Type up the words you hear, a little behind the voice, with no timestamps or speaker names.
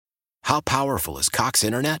How powerful is Cox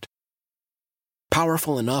Internet?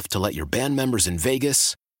 Powerful enough to let your band members in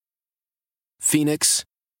Vegas, Phoenix,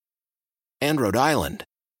 and Rhode Island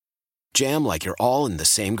jam like you're all in the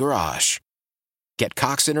same garage. Get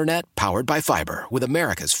Cox Internet powered by fiber with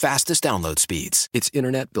America's fastest download speeds. It's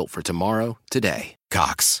internet built for tomorrow, today.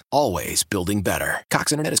 Cox, always building better.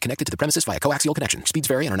 Cox Internet is connected to the premises via coaxial connection. Speeds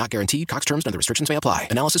vary and are not guaranteed. Cox terms and other restrictions may apply.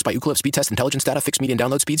 Analysis by Ookla Speed Test Intelligence Data. Fixed median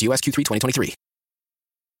download speeds. US Q3 2023.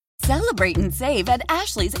 Celebrate and save at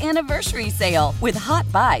Ashley's Anniversary Sale. With Hot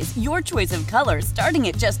Buys, your choice of colors starting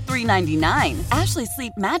at just $3.99. Ashley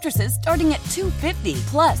Sleep mattresses starting at $2.50.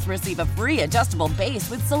 Plus, receive a free adjustable base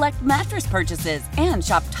with select mattress purchases. And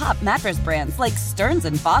shop top mattress brands like Stearns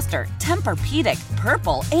 & Foster, Tempur-Pedic,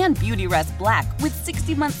 Purple, and Beautyrest Black with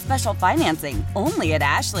 60-month special financing. Only at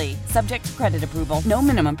Ashley. Subject to credit approval. No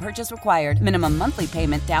minimum purchase required. Minimum monthly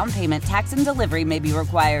payment, down payment, tax, and delivery may be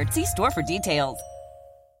required. See store for details.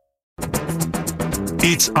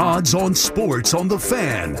 It's Odds on Sports on the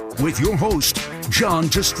Fan with your host, John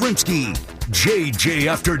Jastrzynski, JJ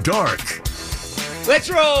After Dark. Let's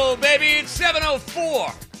roll, baby. It's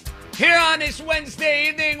 7:04 here on this Wednesday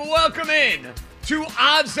evening. Welcome in to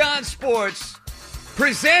Odds on Sports,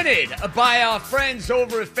 presented by our friends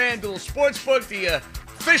over at FanDuel Sportsbook, the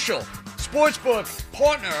official sportsbook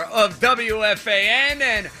partner of WFAN,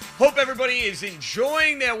 and hope everybody is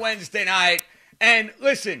enjoying their Wednesday night. And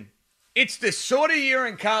listen, it's the sort of year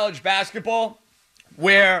in college basketball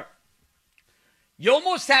where you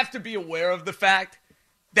almost have to be aware of the fact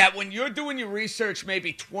that when you're doing your research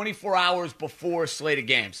maybe 24 hours before a slate of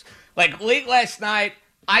games, like late last night,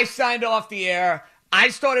 I signed off the air. I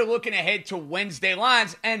started looking ahead to Wednesday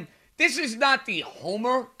lines, and this is not the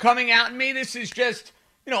homer coming out in me. This is just,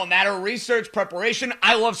 a matter of research, preparation.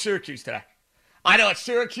 I love Syracuse today. I know it's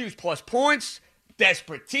Syracuse plus points,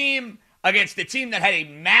 desperate team, against the team that had a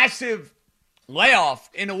massive layoff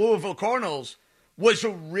in the Louisville Cardinals, was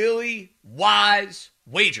a really wise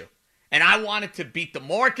wager. And I wanted to beat the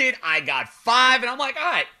market. I got 5, and I'm like, all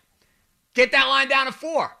right, get that line down to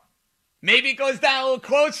 4. Maybe it goes down a little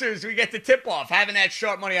closer as we get the tip-off, having that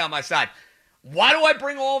sharp money on my side. Why do I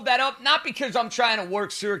bring all of that up? Not because I'm trying to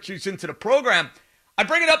work Syracuse into the program. I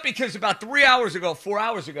bring it up because about 4 hours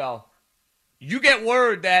ago, you get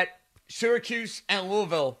word that Syracuse and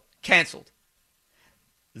Louisville canceled.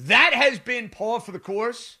 That has been par for the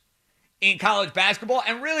course in college basketball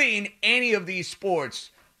and really in any of these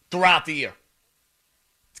sports throughout the year.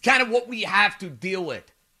 It's kind of what we have to deal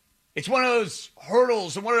with. It's one of those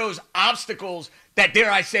hurdles and one of those obstacles that,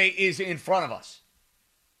 dare I say, is in front of us.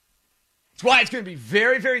 It's why it's going to be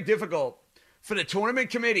very, very difficult for the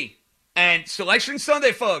tournament committee. And Selection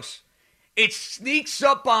Sunday, folks, it sneaks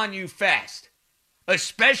up on you fast,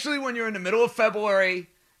 especially when you're in the middle of February.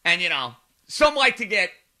 And, some like to get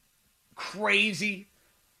crazy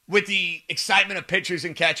with the excitement of pitchers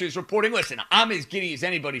and catchers reporting. Listen, I'm as giddy as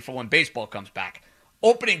anybody for when baseball comes back.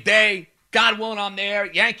 Opening day, God willing, I'm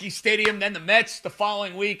there. Yankee Stadium, then the Mets the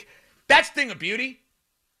following week. That's thing of beauty.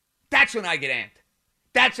 That's when I get amped.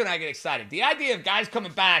 That's when I get excited. The idea of guys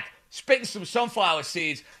coming back, spitting some sunflower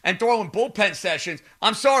seeds, and throwing bullpen sessions,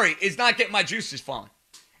 I'm sorry, is not getting my juices flowing.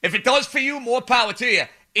 If it does for you, more power to you.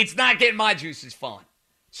 It's not getting my juices flowing.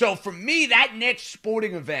 So for me, that next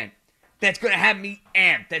sporting event that's going to have me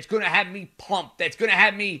amped, that's going to have me pumped, that's going to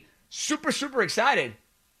have me super, super excited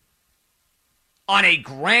on a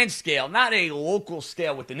grand scale, not a local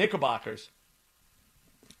scale with the Knickerbockers,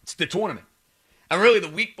 it's the tournament. And really the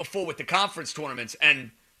week before with the conference tournaments.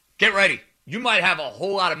 And get ready. You might have a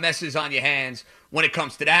whole lot of messes on your hands when it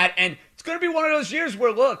comes to that. And it's going to be one of those years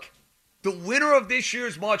where, look, the winner of this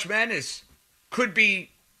year's March Madness could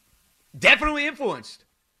be definitely influenced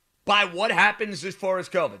by what happens as far as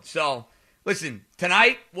COVID. So, listen,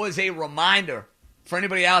 tonight was a reminder for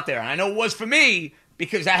anybody out there. And I know it was for me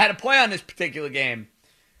because I had to play on this particular game.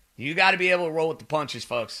 You got to be able to roll with the punches,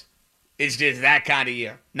 folks. It's just that kind of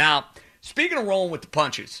year. Now, speaking of rolling with the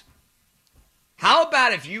punches, how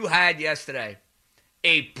about if you had yesterday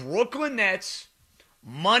a Brooklyn Nets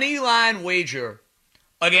money line wager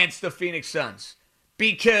against the Phoenix Suns?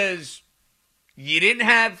 Because you didn't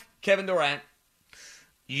have Kevin Durant.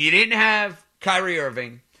 You didn't have Kyrie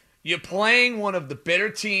Irving. You're playing one of the better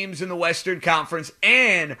teams in the Western Conference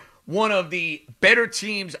and one of the better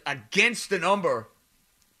teams against the number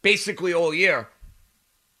basically all year.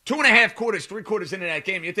 2.5 quarters, 3 quarters into that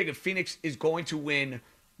game, you're thinking Phoenix is going to win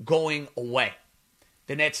going away.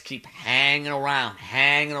 The Nets keep hanging around.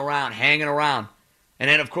 And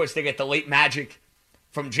then, of course, they get the late magic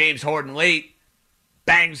from James Harden late,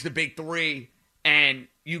 bangs the big 3, and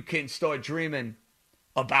you can start dreaming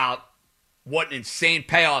about what an insane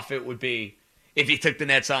payoff it would be if you took the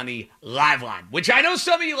Nets on the live line, which I know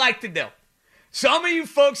some of you like to do. Some of you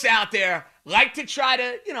folks out there like to try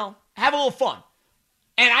to, have a little fun.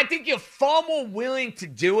 And I think you're far more willing to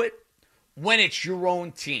do it when it's your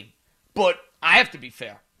own team. But I have to be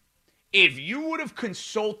fair. If you would have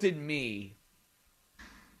consulted me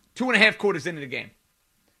 2.5 quarters into the game,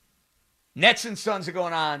 Nets and Suns are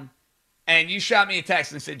going on, and you shot me a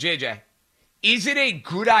text and said, JJ, is it a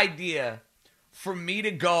good idea for me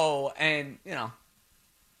to go and,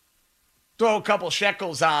 throw a couple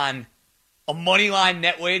shekels on a money line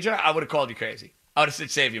net wager? I would have called you crazy. I would have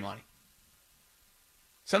said, save your money.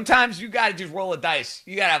 Sometimes you got to just roll a dice.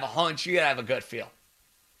 You got to have a hunch. You got to have a gut feel.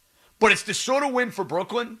 But it's the sort of win for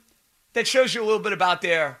Brooklyn that shows you a little bit about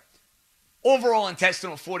their overall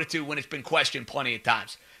intestinal fortitude when it's been questioned plenty of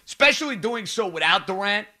times. Especially doing so without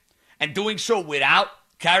Durant and doing so without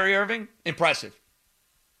Kyrie Irving. Impressive.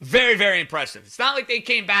 Very, very impressive. It's not like they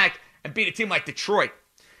came back and beat a team like Detroit.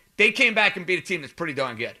 They came back and beat a team that's pretty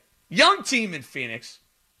darn good. Young team in Phoenix.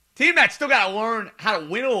 Team that's still got to learn how to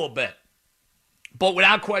win a little bit. But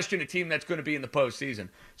without question, a team that's going to be in the postseason.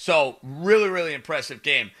 So, really, really impressive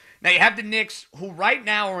game. Now, you have the Knicks, who right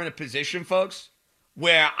now are in a position, folks,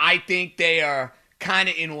 where I think they are kind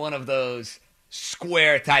of in one of those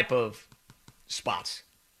square type of spots.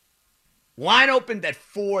 Line opened at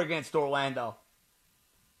 4 against Orlando.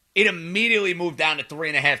 It immediately moved down to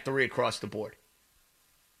 3.5, 3 across the board.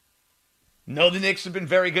 Know the Knicks have been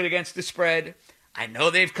very good against the spread. I know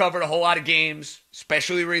they've covered a whole lot of games,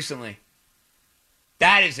 especially recently.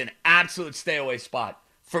 That is an absolute stay away spot,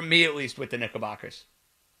 for me at least, with the Knickerbockers.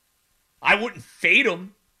 I wouldn't fade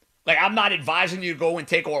them. I'm not advising you to go and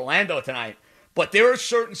take Orlando tonight. But there are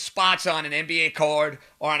certain spots on an NBA card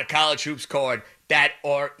or on a college hoops card that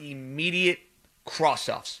are immediate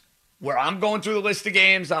cross-offs. Where I'm going through the list of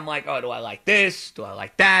games, I'm like, oh, do I like this? Do I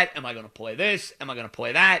like that? Am I going to play this? Am I going to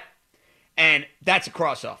play that? And that's a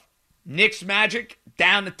cross-off. Knicks Magic,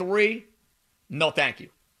 down to 3. No, thank you.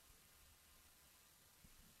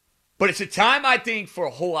 But it's a time, I think, for a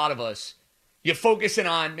whole lot of us, you're focusing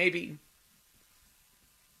on maybe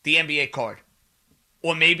the NBA card.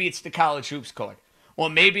 Or maybe it's the college hoops card. Or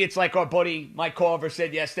maybe it's like our buddy Mike Carver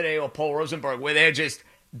said yesterday, or Paul Rosenberg, where they're just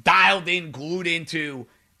dialed in, glued into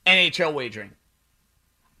NHL wagering.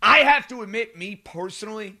 I have to admit, me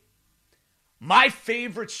personally, my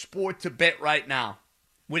favorite sport to bet right now,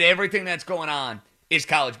 with everything that's going on, is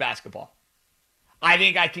college basketball. I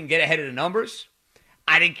think I can get ahead of the numbers.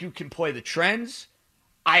 I think you can play the trends.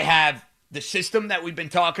 I have the system that we've been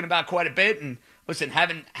talking about quite a bit. And listen,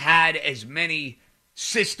 haven't had as many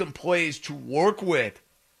system plays to work with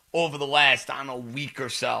over the last, week or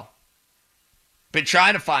so. Been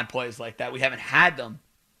trying to find plays like that. We haven't had them.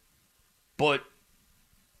 But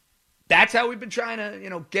that's how we've been trying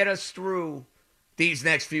to, get us through these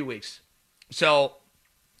next few weeks. So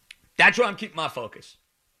that's where I'm keeping my focus.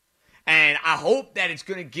 And I hope that it's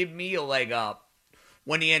going to give me a leg up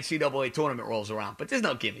when the NCAA tournament rolls around. But there's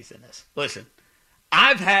no gimmies in this. Listen,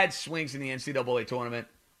 I've had swings in the NCAA tournament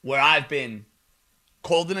where I've been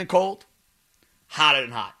colder than cold, hotter than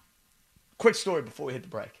hot. Quick story before we hit the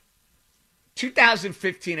break.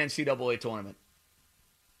 2015 NCAA tournament.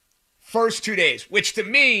 First 2 days, which to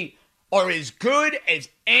me are as good as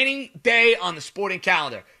any day on the sporting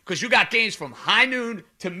calendar. Because you got games from high noon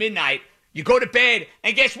to midnight. You go to bed,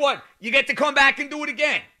 and guess what? You get to come back and do it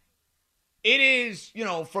again. It is,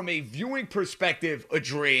 from a viewing perspective, a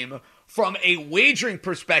dream. From a wagering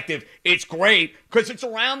perspective, it's great because it's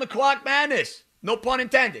around-the-clock madness. No pun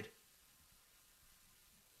intended.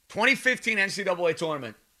 2015 NCAA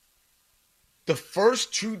tournament. The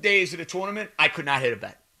first 2 days of the tournament, I could not hit a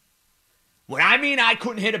bet. When I mean I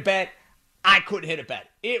couldn't hit a bet, I couldn't hit a bet.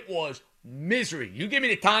 It was misery. You give me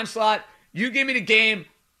the time slot, you give me the game,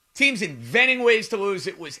 teams inventing ways to lose.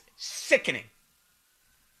 It was sickening.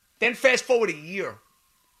 Then fast forward a year,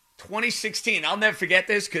 2016. I'll never forget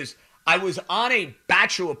this because I was on a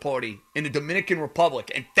bachelor party in the Dominican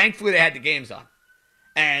Republic, and thankfully they had the games on.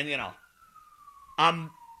 And,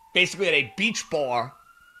 I'm basically at a beach bar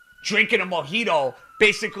drinking a mojito,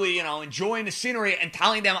 basically, enjoying the scenery and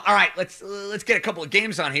telling them, all right, let's get a couple of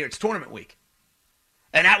games on here. It's tournament week.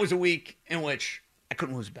 And that was a week in which I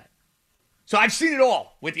couldn't lose a bet. So I've seen it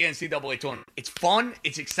all with the NCAA tournament. It's fun.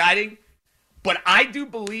 It's exciting. But I do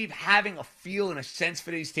believe having a feel and a sense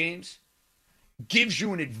for these teams gives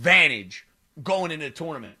you an advantage going into the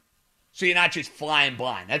tournament. So you're not just flying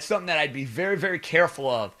blind. That's something that I'd be very, very careful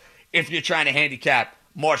of if you're trying to handicap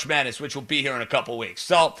March Madness, which will be here in a couple weeks.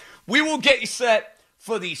 So we will get you set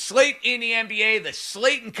for the slate in the NBA, the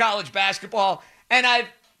slate in college basketball, and I've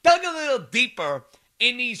dug a little deeper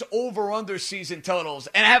in these over-under season totals,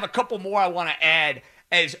 and I have a couple more I want to add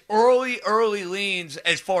as early leans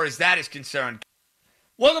as far as that is concerned.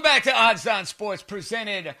 Welcome back to Odds On Sports,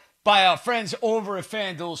 presented by our friends over at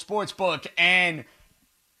FanDuel Sportsbook. And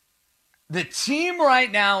the team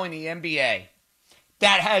right now in the NBA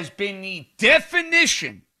that has been the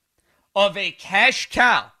definition of a cash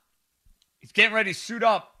cow is getting ready to suit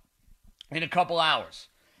up in a couple hours.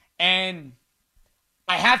 And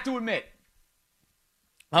I have to admit,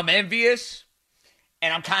 I'm envious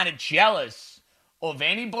and I'm kind of jealous of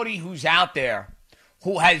anybody who's out there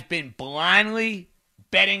who has been blindly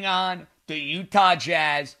betting on the Utah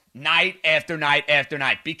Jazz night after night after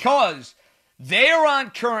night, because they are on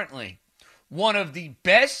currently one of the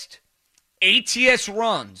best ATS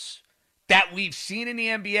runs that we've seen in the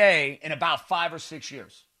NBA in about 5 or 6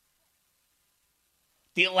 years.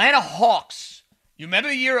 The Atlanta Hawks, you remember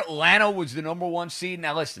the year Atlanta was the number 1 seed?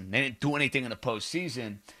 Now listen, they didn't do anything in the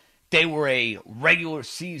postseason. They were a regular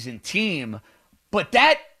season team. But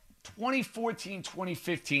that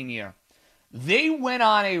 2014-2015 year, they went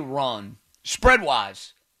on a run,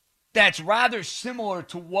 spread-wise, that's rather similar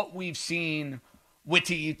to what we've seen with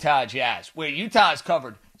the Utah Jazz, where Utah has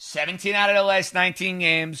covered 17 out of the last 19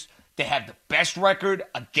 games. They have the best record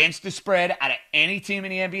against the spread out of any team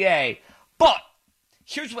in the NBA. But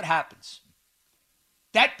here's what happens.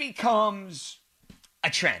 That becomes a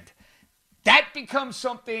trend. That becomes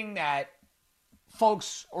something that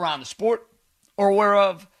folks around the sport are aware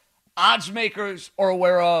of, odds makers are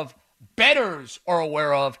aware of, bettors are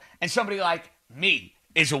aware of, and somebody like me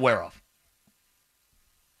is aware of.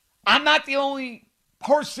 I'm not the only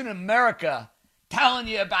person in America telling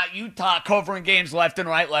you about Utah covering games left and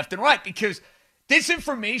right, because this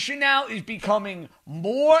information now is becoming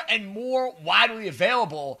more and more widely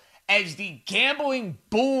available as the gambling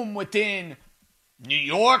boom within New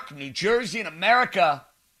York, New Jersey, and America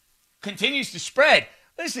continues to spread.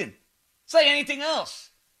 Listen, it's like anything else.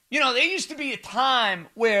 There used to be a time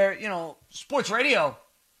where, sports radio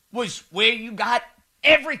was where you got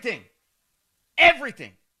everything.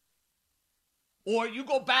 Everything. Or you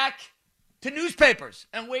go back to newspapers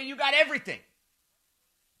and where you got everything.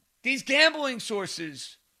 These gambling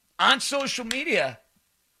sources on social media,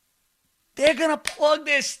 they're going to plug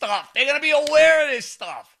this stuff. They're going to be aware of this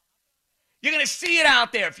stuff. You're going to see it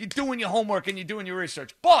out there if you're doing your homework and you're doing your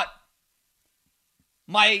research. But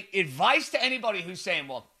my advice to anybody who's saying,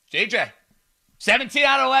 well, JJ, 17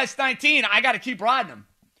 out of the last 19, I got to keep riding them.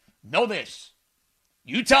 Know this.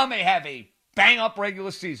 Utah may have a bang-up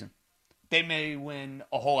regular season. They may win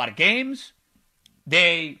a whole lot of games.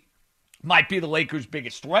 They might be the Lakers'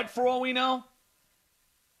 biggest threat for all we know.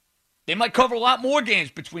 They might cover a lot more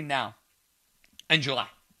games between now and July.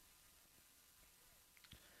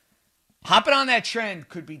 Hopping on that trend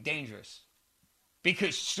could be dangerous,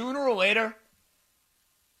 because sooner or later,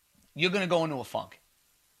 you're going to go into a funk.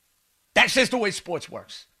 That's just the way sports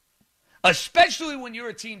works. Especially when you're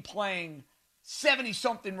a team playing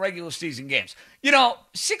 70-something regular season games.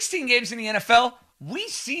 16 games in the NFL, we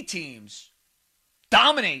see teams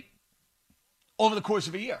dominate over the course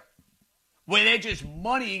of a year, where they're just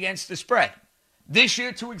money against the spread. This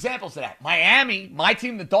year, 2 examples of that. Miami, my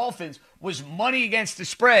team, the Dolphins, was money against the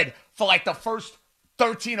spread for like the first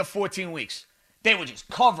 13 or 14 weeks. They were just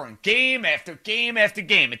covering game after game after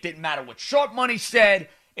game. It didn't matter what sharp money said.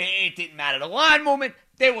 It didn't matter the line movement.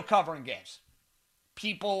 They were covering games.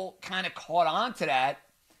 People kind of caught on to that.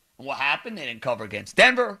 And what happened? They didn't cover against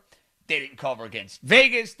Denver. They didn't cover against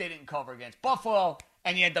Vegas. They didn't cover against Buffalo.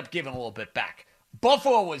 And you end up giving a little bit back.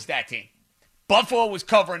 Buffalo was that team. Buffalo was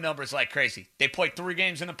covering numbers like crazy. They played 3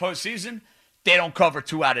 games in the postseason. They don't cover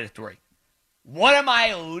 2 out of the 3. What am I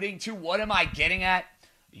alluding to? What am I getting at?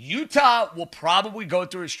 Utah will probably go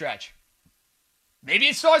through a stretch. Maybe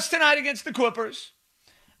it starts tonight against the Clippers.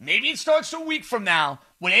 Maybe it starts a week from now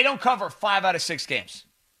when they don't cover 5 out of 6 games.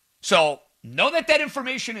 So know that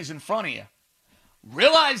information is in front of you.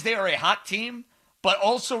 Realize they are a hot team, but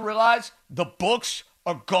also realize the books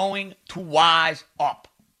are going to wise up.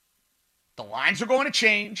 The lines are going to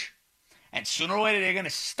change, and sooner or later they're going to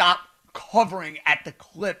stop covering at the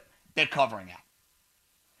clip they're covering at.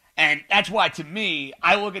 And that's why, to me,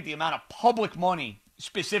 I look at the amount of public money,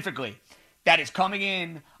 specifically, that is coming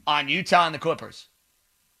in on Utah and the Clippers.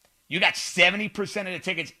 You got 70% of the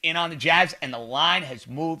tickets in on the Jazz, and the line has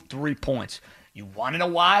moved 3 points. You want to know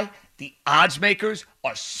why? The odds makers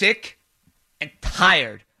are sick and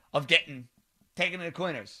tired of getting taken to the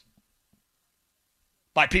cleaners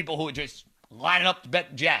by people who are just lining up to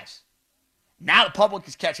bet the Jazz. Now the public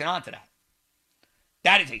is catching on to that.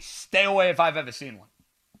 That is a stay away if I've ever seen one.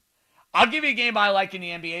 I'll give you a game I like in the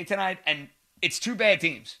NBA tonight, and it's two bad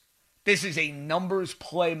teams. This is a numbers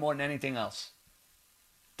play more than anything else.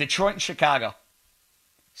 Detroit and Chicago.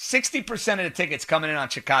 60% of the tickets coming in on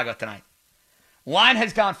Chicago tonight. Line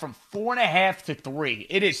has gone from 4.5 to 3.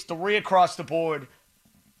 It is 3 across the board.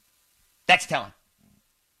 That's telling.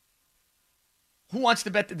 Who wants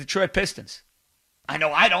to bet the Detroit Pistons? I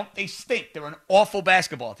know I don't. They stink. They're an awful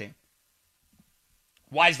basketball team.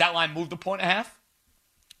 Why is that line moved 1.5?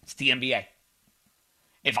 It's the NBA.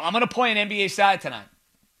 If I'm going to play an NBA side tonight,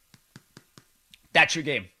 that's your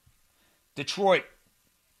game. Detroit,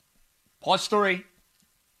 +3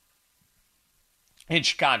 in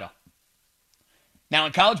Chicago. Now,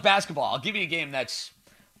 in college basketball, I'll give you a game that's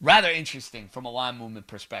rather interesting from a line movement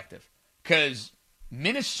perspective, because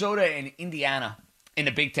Minnesota and Indiana in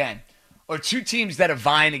the Big Ten are two teams that are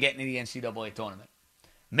vying to get into the NCAA tournament.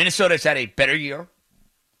 Minnesota's had a better year.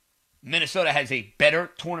 Minnesota has a better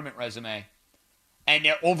tournament resume. And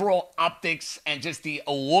their overall optics and just the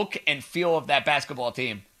look and feel of that basketball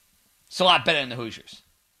team, it's a lot better than the Hoosiers.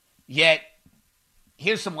 Yet,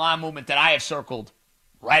 here's some line movement that I have circled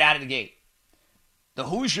right out of the gate. The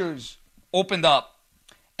Hoosiers opened up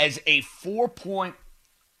as a 4-point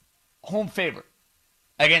home favorite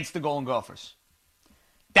against the Golden Gophers.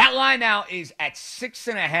 That line now is at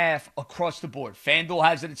 6.5 across the board. FanDuel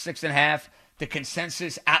has it at 6.5. The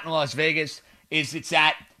consensus out in Las Vegas is it's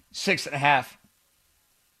at 6.5.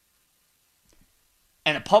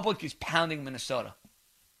 And the public is pounding Minnesota.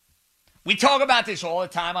 We talk about this all the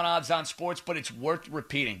time on Odds On Sports, but it's worth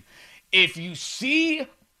repeating. If you see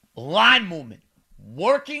line movement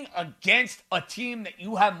working against a team that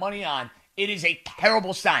you have money on, it is a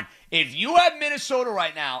terrible sign. If you have Minnesota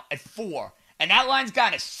right now at 4, and that line's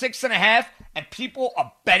gone to 6.5, and people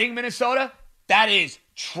are betting Minnesota, that is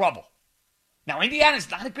trouble. Now, Indiana's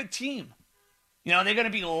not a good team. You know, they're going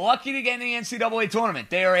to be lucky to get in the NCAA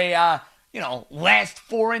tournament. They're a, last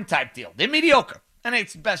 4-in type deal. They're mediocre. I think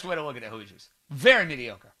it's the best way to look at the Hoosiers. Very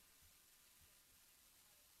mediocre.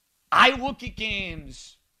 I look at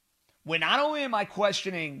games where not only am I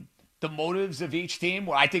questioning the motives of each team,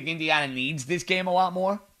 where I think Indiana needs this game a lot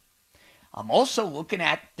more, I'm also looking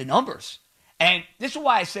at the numbers. And this is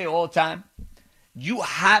why I say all the time, you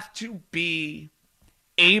have to be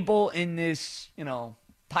able in this,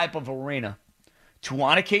 type of arena to,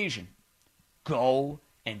 on occasion, go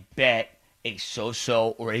and bet a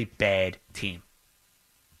so-so or a bad team.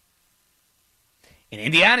 In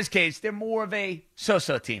Indiana's case, they're more of a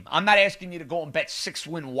so-so team. I'm not asking you to go and bet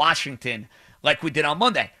 6-win Washington like we did on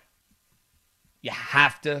Monday. You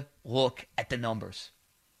have to look at the numbers.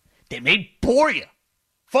 They may bore you.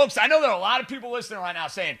 Folks, I know there are a lot of people listening right now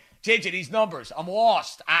saying, JJ, these numbers, I'm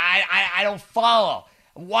lost. I don't follow.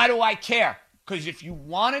 Why do I care? Because if you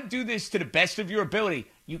want to do this to the best of your ability,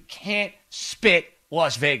 you can't spit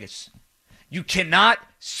Las Vegas. You cannot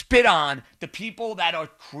spit on the people that are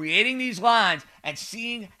creating these lines and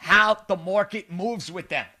seeing how the market moves with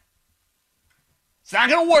them. It's not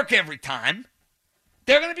going to work every time.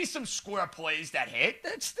 There are going to be some square plays that hit.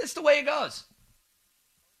 That's the way it goes.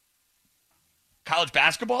 College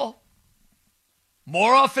basketball,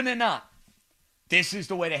 more often than not, this is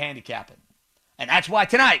the way to handicap it. And that's why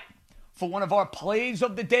tonight, for one of our plays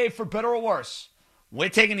of the day, for better or worse, we're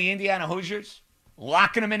taking the Indiana Hoosiers,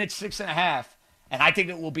 locking them in at 6.5, and I think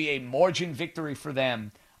it will be a margin victory for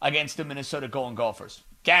them against the Minnesota Golden Gophers.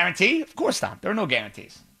 Guarantee? Of course not. There are no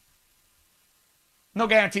guarantees. No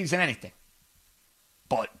guarantees in anything.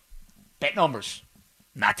 But bet numbers,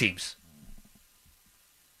 not teams.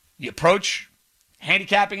 You approach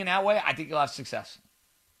handicapping in that way, I think you'll have success.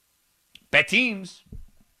 Bet teams.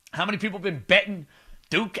 How many people have been betting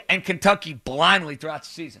Duke and Kentucky blindly throughout the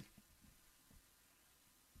season?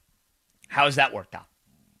 How has that worked out?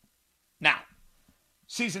 Now,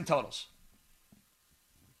 season totals.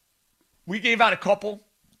 We gave out a couple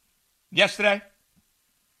yesterday.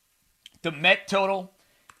 The Met total,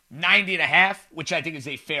 90.5, which I think is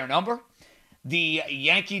a fair number. The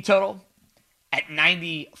Yankee total at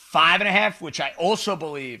 95.5, which I also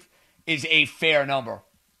believe is a fair number.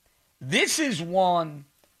 This is one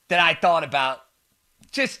that I thought about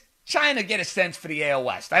just trying to get a sense for the AL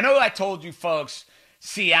West. I know I told you folks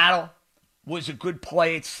Seattle was a good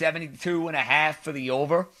play at 72.5 for the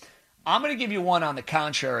over. I'm going to give you one on the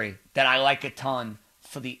contrary that I like a ton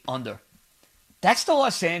for the under. That's the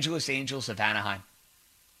Los Angeles Angels of Anaheim.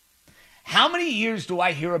 How many years do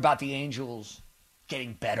I hear about the Angels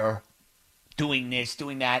getting better, doing this,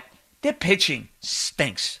 doing that? Their pitching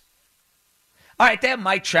stinks. All right, they have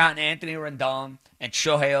Mike Trout and Anthony Rendon and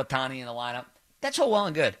Shohei Ohtani in the lineup. That's all well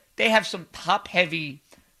and good. They have some top-heavy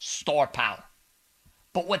star power.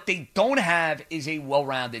 But what they don't have is a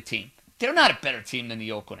well-rounded team. They're not a better team than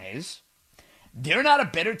the Oakland A's. They're not a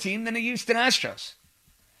better team than the Houston Astros.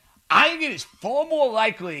 I think it is far more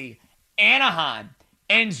likely Anaheim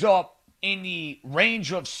ends up in the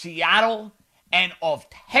range of Seattle and of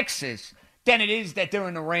Texas than it is that they're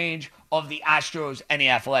in the range of the Astros and the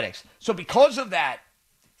Athletics. So because of that,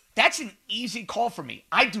 that's an easy call for me.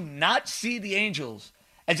 I do not see the Angels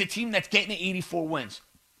as a team that's getting to 84 wins.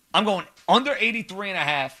 I'm going under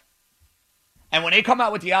 83.5. And when they come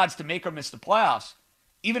out with the odds to make or miss the playoffs,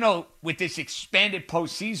 even though with this expanded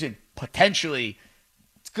postseason, potentially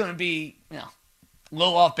it's going to be, a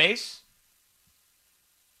little off base,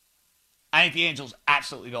 I think the Angels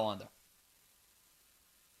absolutely go under.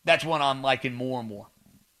 That's one I'm liking more and more.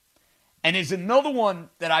 And there's another one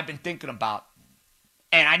that I've been thinking about.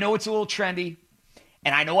 And I know it's a little trendy.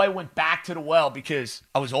 And I know I went back to the well because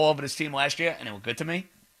I was all over this team last year and they were good to me.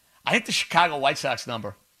 I think the Chicago White Sox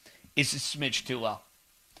number is a smidge too low.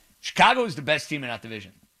 Chicago is the best team in that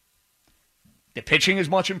division. The pitching is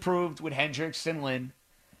much improved with Hendricks and Lynn.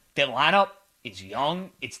 Their lineup is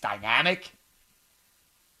young. It's dynamic.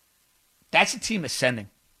 That's a team ascending.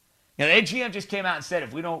 Their GM just came out and said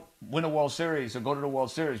if we don't win a World Series or go to the World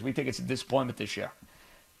Series, we think it's a disappointment this year.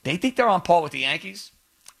 They think they're on par with the Yankees.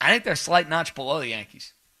 I think they're a slight notch below the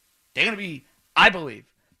Yankees. They're going to be, I believe,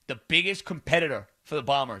 the biggest competitor for the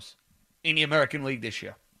Bombers in the American League this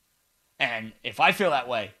year. And if I feel that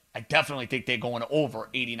way, I definitely think they're going over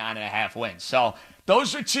 89.5 wins. So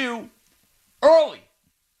those are two early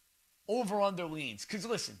over-under leans. Because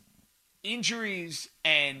listen, injuries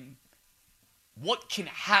and what can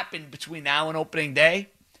happen between now and opening day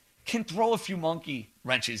can throw a few monkey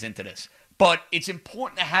wrenches into this. But it's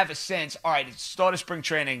important to have a sense, all right, it's start of spring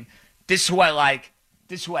training, this is who I like,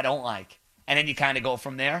 this is who I don't like. And then you kind of go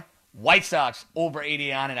from there. White Sox over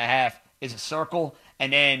 89.5 is a circle.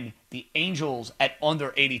 And then the Angels at under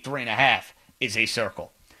 83.5 is a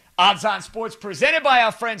circle. Odds on Sports presented by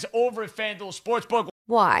our friends over at FanDuel Sportsbook.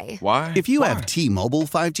 Why? Why? If you have T-Mobile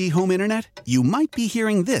 5G home internet, you might be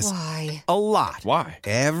hearing this Why? a lot. Why?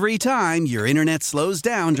 Every time your internet slows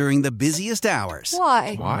down during the busiest hours.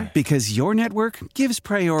 Why? Why? Because your network gives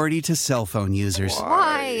priority to cell phone users.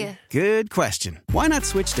 Why? Good question. Why not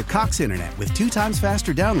switch to Cox Internet with 2 times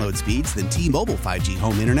faster download speeds than T-Mobile 5G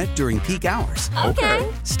home internet during peak hours?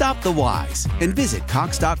 Okay. Stop the whys and visit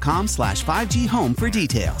cox.com/5G home for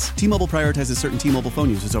details. T-Mobile prioritizes certain T-Mobile phone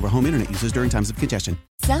users over home internet users during times of congestion.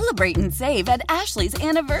 Celebrate and save at Ashley's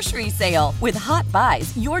Anniversary Sale. With Hot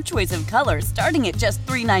Buys, your choice of colors starting at just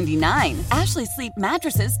 $3.99. Ashley Sleep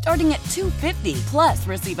mattresses starting at $2.50. Plus,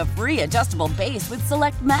 receive a free adjustable base with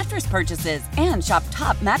select mattress purchases. And shop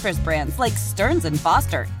top mattress brands like Stearns &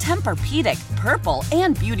 Foster, Tempur-Pedic, Purple,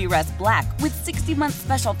 and Beautyrest Black with 60-month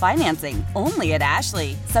special financing. Only at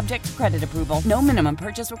Ashley. Subject to credit approval. No minimum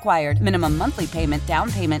purchase required. Minimum monthly payment,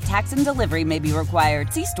 down payment, tax, and delivery may be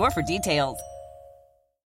required. See store for details.